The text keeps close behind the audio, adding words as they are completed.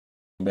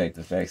Back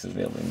to facts of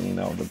Ellen,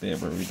 the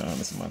Bedbury Don.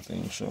 This is my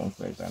theme show. In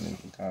fact, I need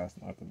to cause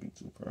not to be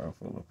too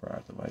proudful or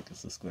proud to like and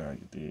subscribe.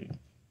 You dig?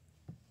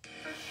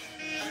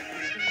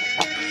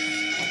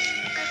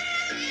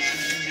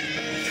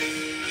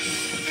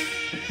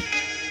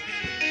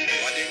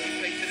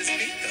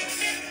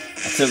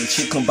 I tell the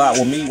chick come by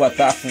with me, I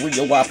thought for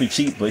real, whoppy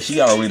cheap, but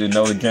she already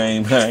know the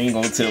game. I ain't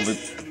gonna tell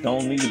it.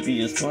 Don't need to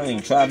be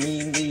explained. Try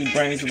me, need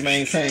brains to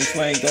maintain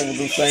slang over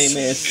the same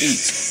ass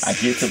feet. I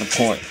get to the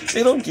point.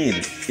 They don't get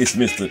it. It's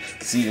Mr.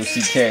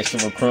 CLC Cash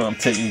from a crumb.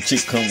 Taking the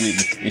chick come with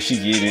me. If she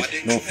get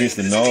it, no fist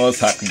and nose.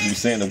 How could you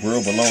say the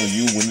world belongs to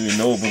you when you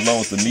know it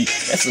belongs to me?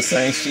 That's the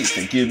same shit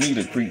that give me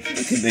the creep.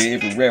 Look at the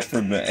every rap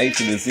from the A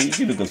to the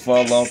Z. You niggas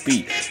fall off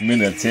beat.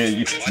 I tell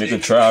you,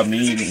 nigga try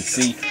me and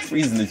see.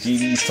 Freezing the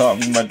GDs taught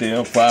me my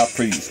damn 5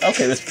 P's.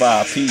 Okay, that's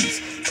 5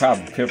 P's.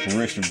 Proper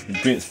preparation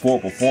prevents poor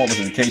performance.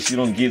 In case you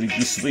don't get it,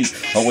 you sleep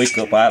or wake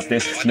up out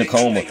there in the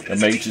coma. The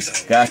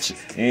Matrix got you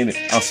in it.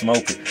 I'm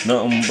smoking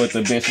nothing but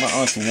the best. My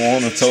auntie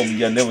Warner told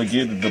me I never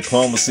get a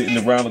diploma. Sitting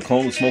around the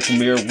corner smoking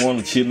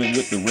marijuana, chilling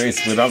with the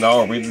rest. But I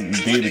already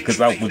did it because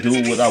I would do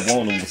what I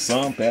wanted. With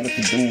some better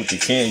can do what they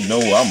can. You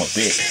know I'm a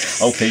bet.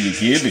 Okay, you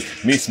give it.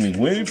 Miss me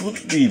when you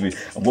believe it.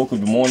 I woke up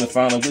in the morning,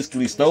 found a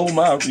whiskey, stole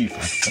my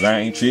reefer. But I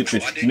ain't tripping.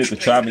 Nigga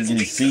try me, you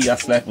see. I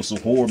slap with some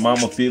whore.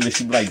 Mama feel it.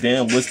 She be like,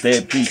 damn, what's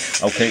that?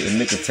 Okay, a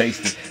nigga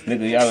taste it.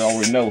 Nigga, y'all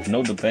already know,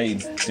 no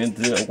debate. Then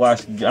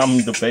watch,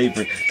 I'm the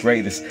favorite,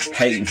 greatest,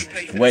 hating,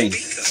 wait,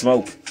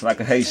 smoke like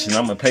a Haitian.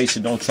 I'm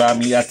impatient, don't try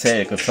me, I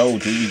tag. I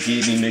told you, you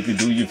get me, nigga,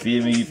 do you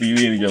feel me? If you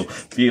in yo,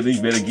 feel it,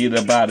 you better get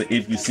about it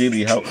if you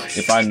silly hoe.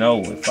 If I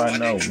know,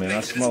 man,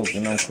 I smoke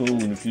and I'm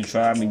cool. And if you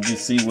try me, you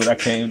see what I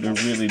came to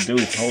really do.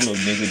 Hold up,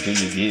 nigga, do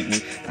you get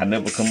me? I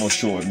never come up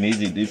short,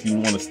 midget. If you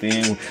wanna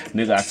stand,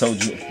 nigga, I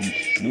told you,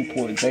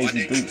 Newport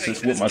Daisy Dukes,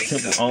 that's with my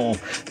temple on.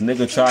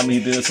 Nigga, try me,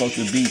 then supposed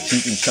to be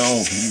cheap and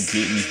chone. You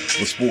get me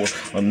with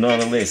sport or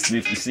nonetheless.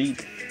 If you see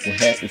what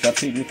happens, I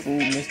pick the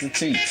food, Mr.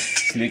 T.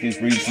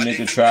 Niggas reach,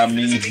 nigga try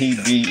me, he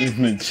be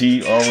in the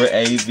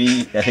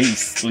G-R-A-V, he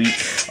sleep.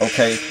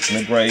 Okay, in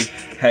the gray,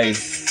 hey,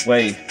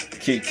 wait.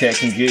 Kit Kat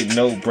can get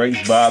no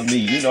breaks by me.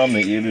 You know I'm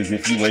the illest.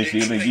 If you ain't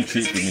feeling, you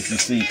tripping. If you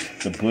see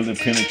the bullet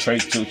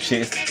penetrate your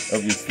chest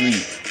of your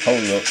sleeve,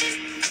 hold up.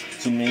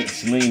 2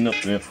 minutes, lean up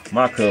there,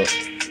 my cup.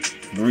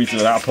 The reason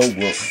that I poke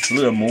up a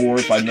little more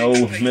if I know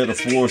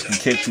metaphors can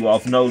catch you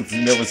off notes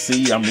you never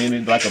see. I'm in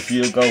it like a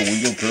field goal. When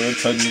your girl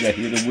tell me to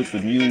hit it with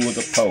the mule with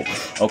the pole.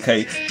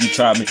 Okay, you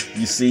try me,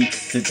 you see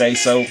today,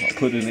 so I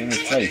put it in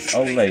his face.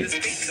 Oh, late,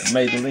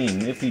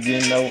 Maybelline. If he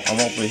didn't know, I'm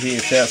over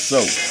here, that's so.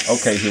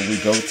 Okay, here we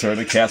go. Turn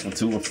the castle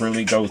to a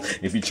friendly ghost.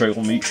 If you trade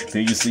with me,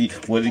 then you see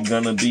what it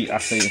gonna be. I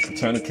say,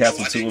 turn the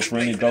castle to a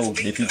friendly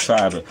ghost. If he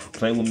try to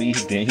play with me,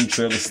 then he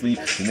trail asleep,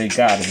 and they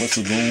got him. What's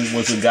a room?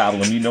 What's a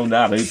goblin? You know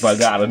now if I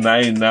got a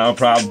name. Now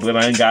problem, but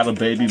I ain't got a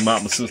baby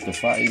mama sister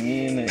fighting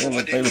me in the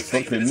elevator.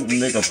 Fuck that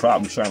nigga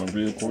problem. Trying to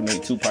real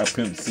coordinate 2-pipe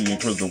pimp C and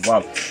Crystal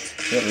Waller.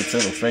 Tell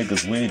the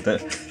fakers we ain't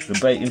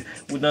debating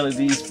with none of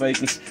these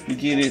fakers. You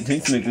get it?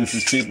 These niggas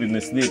is tripping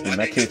and slipping.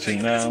 I catch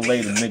them now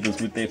later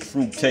niggas with that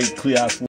fruit cake clear out.